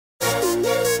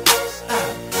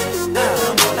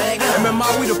Ma,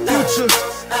 we the future.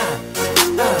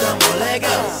 Come on, let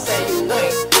go. Say you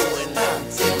ain't doing nothing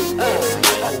till you get it. Oh,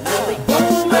 really?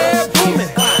 BoomMan, BoomMan,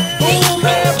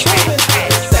 BoomMan, BoomMan.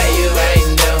 Say you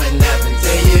ain't doing nothing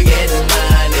till you get the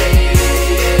money.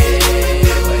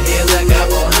 But here's a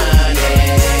couple hundred.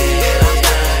 I'm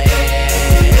stunting,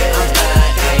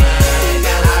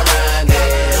 I run it.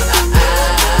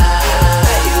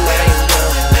 Say you ain't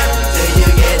doing nothing till you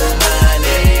get the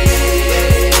money.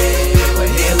 But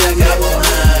here's a couple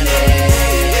hundred.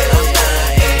 I'm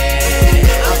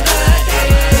stunting,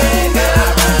 I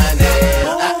run it.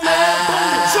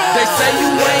 They say you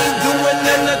ain't doing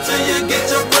nothing until you get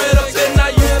your bread up. And I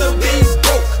used to be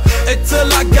broke until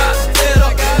I got fed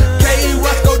up.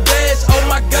 Roscoe dash, oh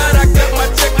my God, I got my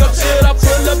check up. Should I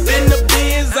pull up in the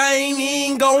Benz? I ain't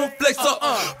even gon' flex up.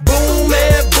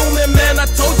 BoomMan, BoomMan, man, I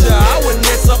told ya I would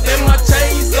next up. And my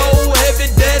chain so heavy,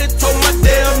 daddy told my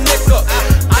damn neck up.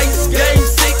 Ice game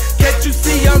 6, can't you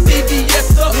see I'm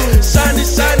VVS up? Shining,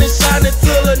 shining, shining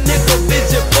till a nigga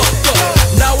bitch it fucked up.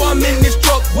 Now I'm in this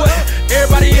truck, what?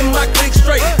 Everybody in my clique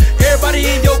straight. Everybody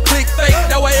in your clique fake.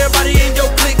 That's why everybody in your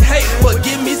clique hate. But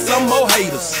give me some more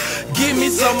haters. Give me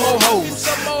some more hoes.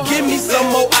 Give me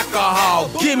some more alcohol.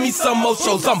 Give me some more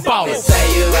shows. I'm ballin'.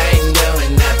 Say you ain't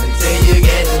doing nothing till you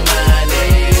get the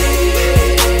money.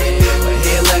 But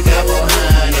here's a couple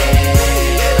hundred.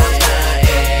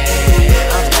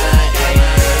 I'm stunting,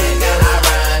 I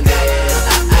run it.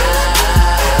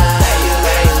 Say you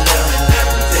ain't doing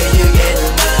nothing till you get the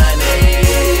money.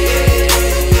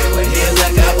 But here's a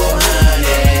couple hundred.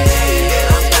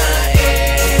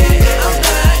 I'm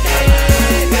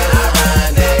stunting, I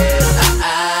run it.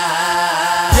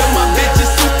 Yeah, my bitch is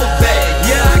super bad.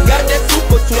 Yeah, I got that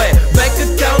super swag. Bank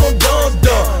account on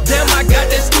dumb. Damn, I got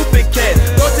that stupid cash.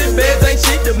 Ghosted beds ain't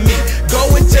shit to me. Go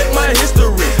and check my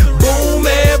history.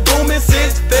 BoomMan, booming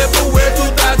since February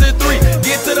 2003.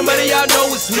 Get to the money, y'all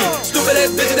know it's me. Stupid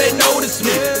ass bitches, they notice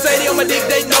me. Say they on my dick,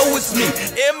 they know it's me.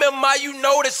 MMI, you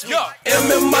notice me.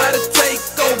 MMI to take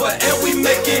over, and we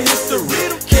making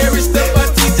history. Carry stuff by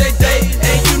TJ Day,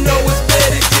 and you know it's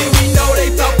better G. We know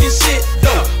they talking shit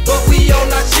though, but we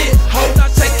on our shit, ho.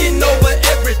 Taking over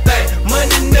everything.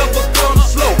 Money never comes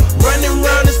slow. Running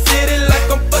around the city like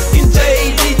I'm fucking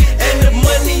JD, and the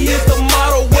money is the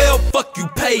model. Well, fuck you,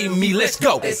 pay me. Let's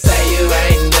go. They say you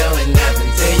ain't doing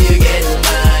nothing till you get the money.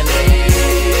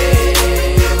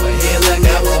 But here's a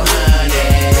couple hundred.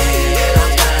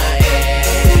 I'm stunting,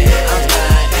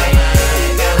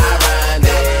 I run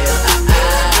it.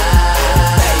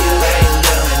 Say you ain't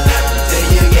doing nothing till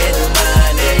you get the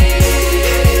money.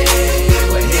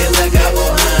 But here's a couple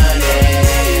hundred.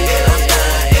 I'm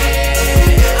stunting,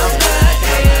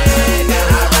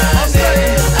 I run it.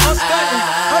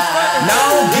 Now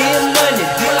I'm getting money.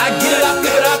 I get it, I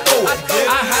flip it, I throw it.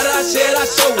 I hide it, I share it, I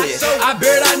show it. I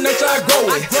bear it, I nurture, I grow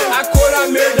it. I court, I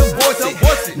marry, divorce it.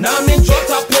 Now I'm in drop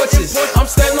top porches. I'm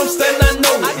standing, I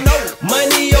know it.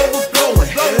 Money overflowing.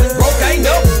 Broke, I ain't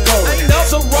never going.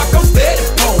 So rock, I'm steady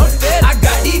blowing. I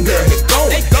got these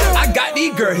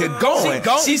girl here going.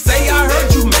 She say I